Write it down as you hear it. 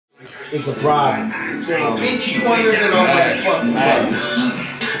It's a bribe. Bitchy pointers and all that fucking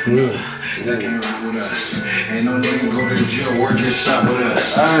Ain't no nigga go to the jail, work and shop with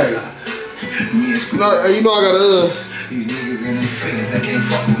us. Alright. You know I got these niggas in their feelings, they can't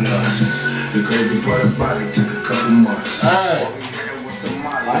fuck with us. The crazy part about it took a couple months. Alright.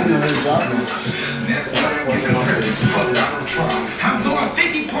 I know that job. That's why I'm getting crazy. Fuck Donald Trump. I'm throwing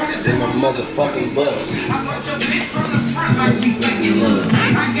 50 pointers in my motherfucking butt. I bought your bitch from the front like you fucking love.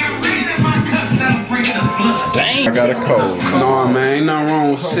 I got rid of my cup, celebrating the blood. Dang. I got a cold. No, man, ain't nothing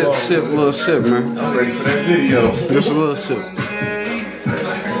wrong with sip, little sip, man. I'm ready for that video. Just a little sip.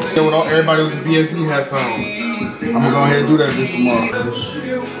 with everybody with the BSE hats on. I'm gonna go ahead and do that this tomorrow.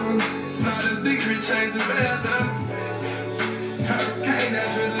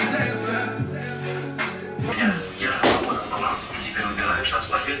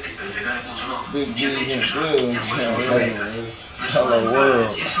 Big G and good. Hello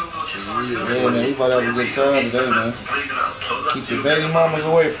world. Yeah, man, we about to have a good time today, man. Keep your baby mamas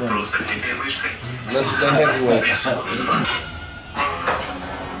away from you. Unless they're heavyweights.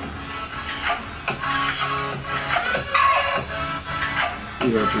 You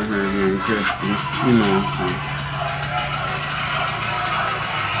got your hair getting crispy. You know what I'm saying.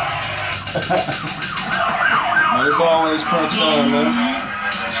 Man, it's always crunch time, man.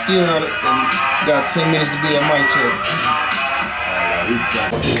 Still got 10 minutes to be at mic check.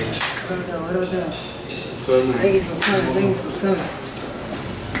 Thank you for coming.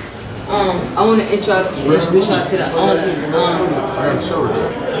 I want to introduce y'all to the owner.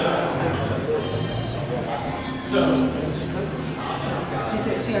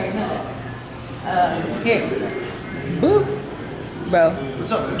 Here. Boop. Bro.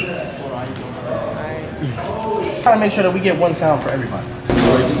 What's up? Trying to make sure that we get one sound for everybody.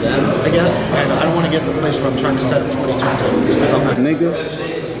 Sorry to them, I guess. And I don't want to get in the place where I'm trying to set up 20 turntables because I'm not. Nigga,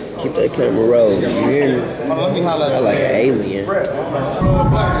 keep that camera rolling. You hear me? Let me holler like an alien.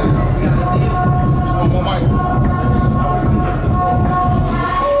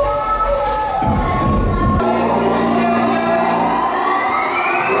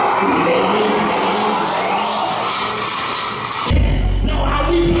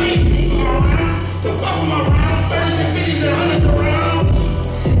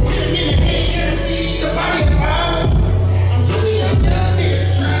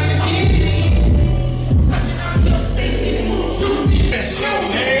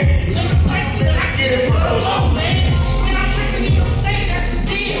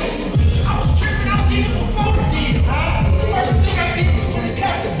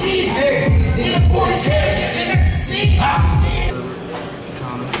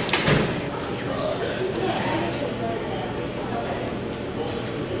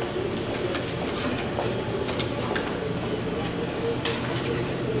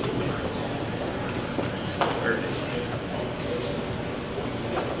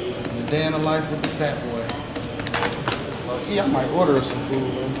 Day in the life with the fat boy. Yeah, I might order us some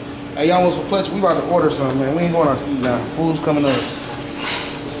food, man. Hey, y'all want some pledge? We about to order something, man. We ain't going out to eat now. Food's coming up.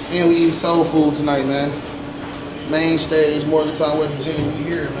 And we eating soul food tonight, man. Main stage, Morgantown, West Virginia. We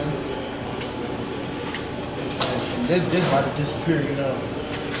here, man. And this about to disappear, you know.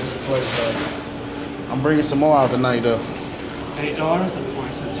 This place, I'm bringing some more out tonight, though.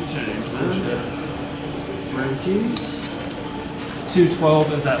 $8.40 each day, man. Room keys.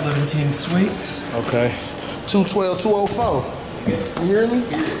 212 is at Living King Suite. Okay. 212, 204. You hear me?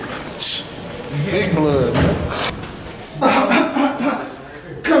 Big blood.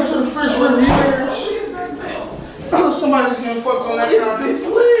 Come to the French Riviera. Oh, somebody's getting fucked on that bitch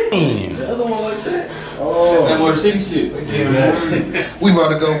leg. The other one like that. Oh. That's that Motor City shit. Exactly. We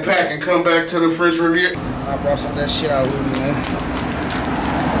about to go pack and come back to the French Riviera. I brought some of that shit out with me, man.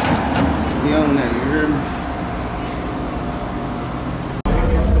 We own that, you hear me?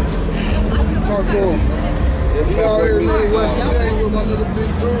 Talk to him. We out here in Little West Virginia with my little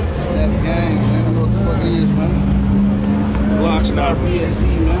big friend. That gang, man. I don't know what the fuck it is, man. Blockstar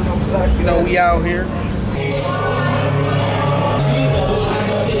BSE, man. You know, we out here.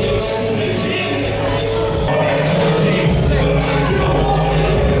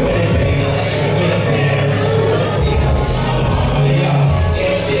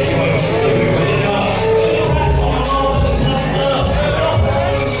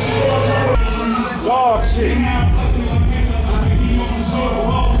 Dog shit.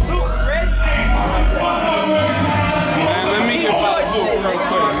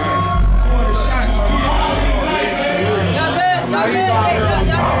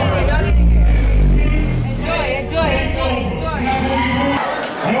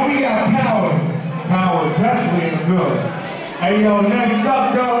 Power definitely in the building. Hey, yo, next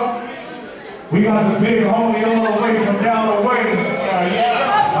up, though, We got the big homie all the way from down the way.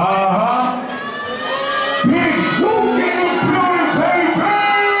 Yeah. Big ZOOK in the building, baby!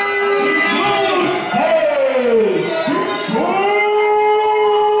 Hey!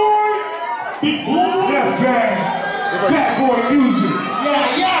 Big boy! Left gang. Fat boy music.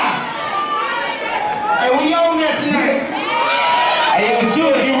 Yeah. Hey, we on there tonight. Hey, yo,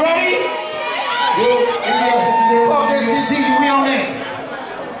 Stuart, you ready? Talk that shit, TV, we on there.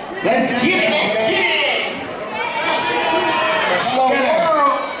 Let's get it, let's get it! Slow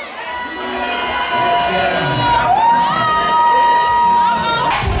world.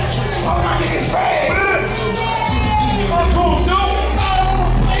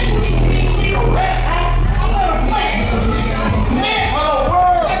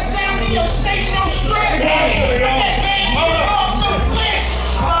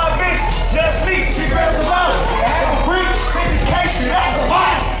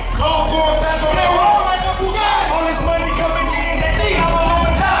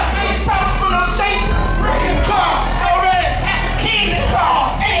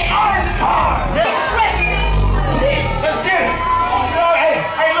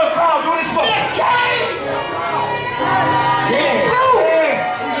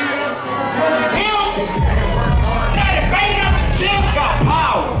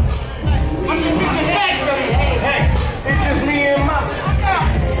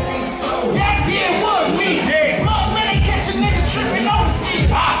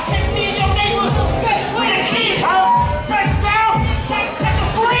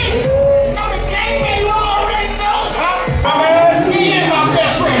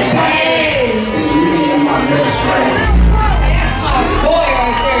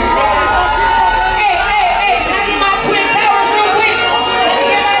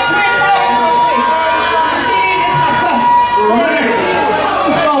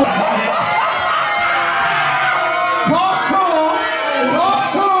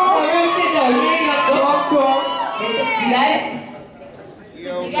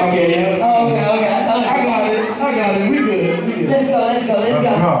 Let's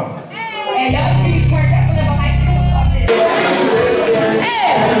go. Hey, y'all need to turn that one up. I'm like, fuck this.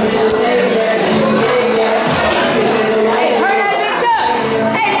 Hey, turn that bitch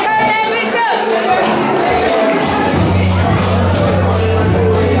up. Hey, turn that bitch up.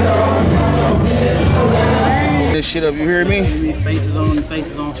 This shit up, you hear me? Too many faces on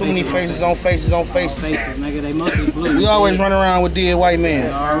faces on Too many faces on faces on faces. Nigga, they mostly blue. We always run around with dead white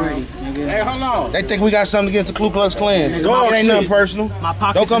men. Already, nigga. Hey, hold on. They think we got something against the Ku Klux Klan. Dog It ain't shit. nothing personal. My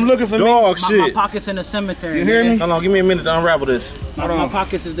pockets Don't come looking for me. Dog my shit. pockets in the cemetery. You hear me? Hold on, give me a minute to unravel this. My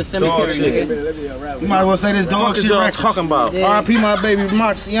pockets is the cemetery, shit. nigga. You might as well say this dog What is shit y'all records. talking about? Yeah. R.I.P. my baby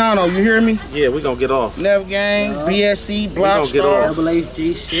Maxiano, you hear me? Yeah, we gonna get off. Nev Gang, BSC, Block gonna get Star. off. Double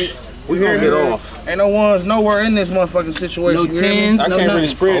HG shit. We gonna get off. Ain't no ones nowhere in this motherfucking situation. No you hear me? tens, I no can't really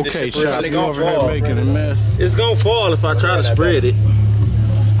nothing. spread this shit. It's gonna fall. making a mess. It's gonna fall if I try to spread it.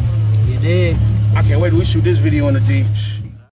 You did. I can't wait till we shoot this video in the deep.